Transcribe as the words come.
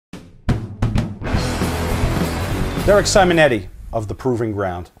Derek Simonetti of The Proving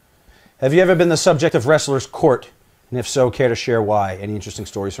Ground. Have you ever been the subject of Wrestler's Court? And if so, care to share why? Any interesting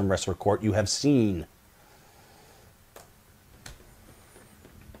stories from Wrestler Court you have seen?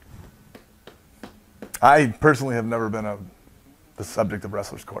 I personally have never been the subject of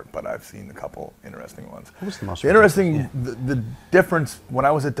Wrestler's Court, but I've seen a couple interesting ones. What was the most interesting? Yeah. The difference when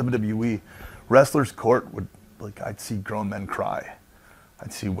I was at WWE, Wrestler's Court would I'd see grown men cry,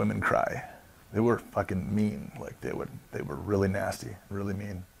 I'd see women cry. They were fucking mean. Like they were really nasty, really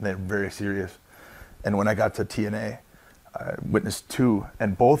mean. They're very serious. And when I got to TNA, I witnessed two,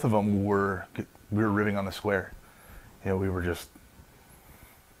 and both of them we were ribbing on the square. You know, we were just,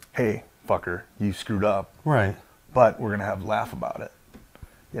 hey, fucker, you screwed up. Right. But we're gonna have a laugh about it.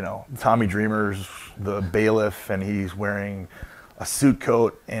 You know, Tommy Dreamer's the bailiff, and he's wearing a suit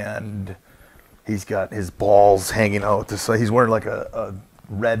coat, and he's got his balls hanging out. He's wearing like a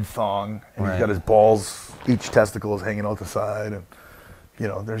red thong, and right. He's got his balls, each testicle is hanging out the side, and you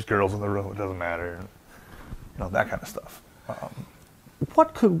know, there's girls in the room. It doesn't matter. You know, that kind of stuff.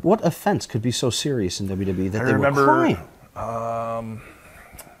 What offense could be so serious in WWE that they were crying? I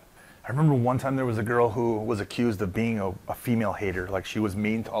remember one time there was a girl who was accused of being a female hater, like she was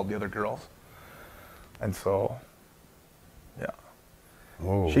mean to all the other girls, and so, yeah.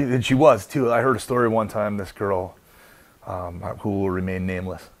 Oh. She was too. I heard a story one time. This girl, who will remain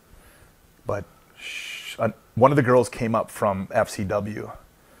nameless, but one of the girls came up from FCW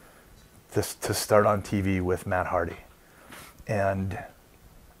to start on TV with Matt Hardy, and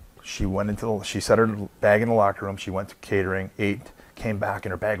she set her bag in the locker room. She went to catering, ate, came back,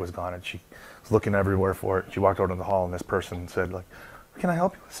 and her bag was gone, and she was looking everywhere for it. She walked out in the hall, and this person said, like, "Can I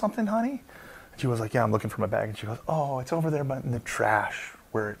help you with something, honey?" And she was like, "Yeah, I'm looking for my bag." And she goes, "Oh, it's over there in the trash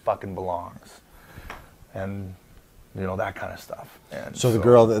where it fucking belongs." And you know, that kind of stuff. And so the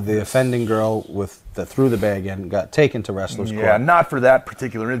girl, the offending girl that threw the bag in, got taken to Wrestler's Court. Yeah, not for that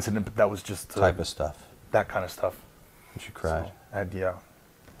particular incident, but that was just type of stuff. That kind of stuff. And she cried. So, yeah,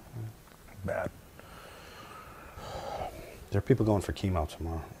 bad. There are people going for chemo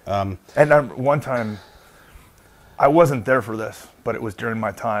tomorrow. And one time, I wasn't there for this, but it was during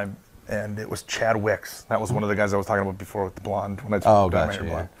my time, and it was Chad Wicks. That was one of the guys I was talking about before with the blonde. When I got my hair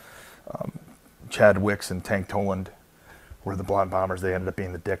blonde. Chad Wicks and Tank Toland were the blonde bombers. They ended up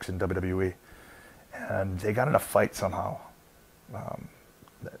being the dicks in WWE, and they got in a fight somehow.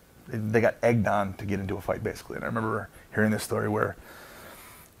 They got egged on to get into a fight, basically. And I remember hearing this story where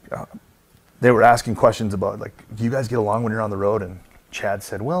they were asking questions about, like, do you guys get along when you're on the road? And Chad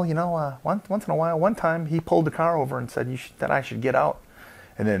said, well, you know, once in a while, one time he pulled the car over and said that I should get out.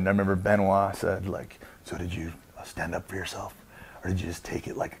 And then I remember Benoit said, like, so did you stand up for yourself, or did you just take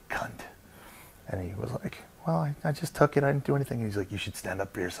it like a cunt? And he was like, well, I just took it. I didn't do anything. And he's like, you should stand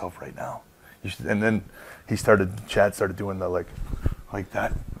up for yourself right now. You should. And then Chad started doing the like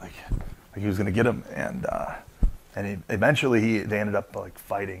that, like he was gonna get him. And eventually they ended up like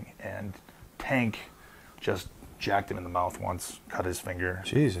fighting, and Tank just jacked him in the mouth once, cut his finger.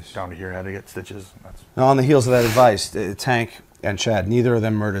 Jesus. Down to here, had to get stitches. Now, on the heels of that advice, Tank and Chad, neither of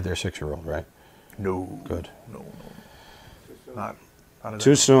them murdered their 6-year-old, right? No. Good. No. Not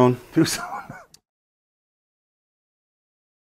too soon. Too soon.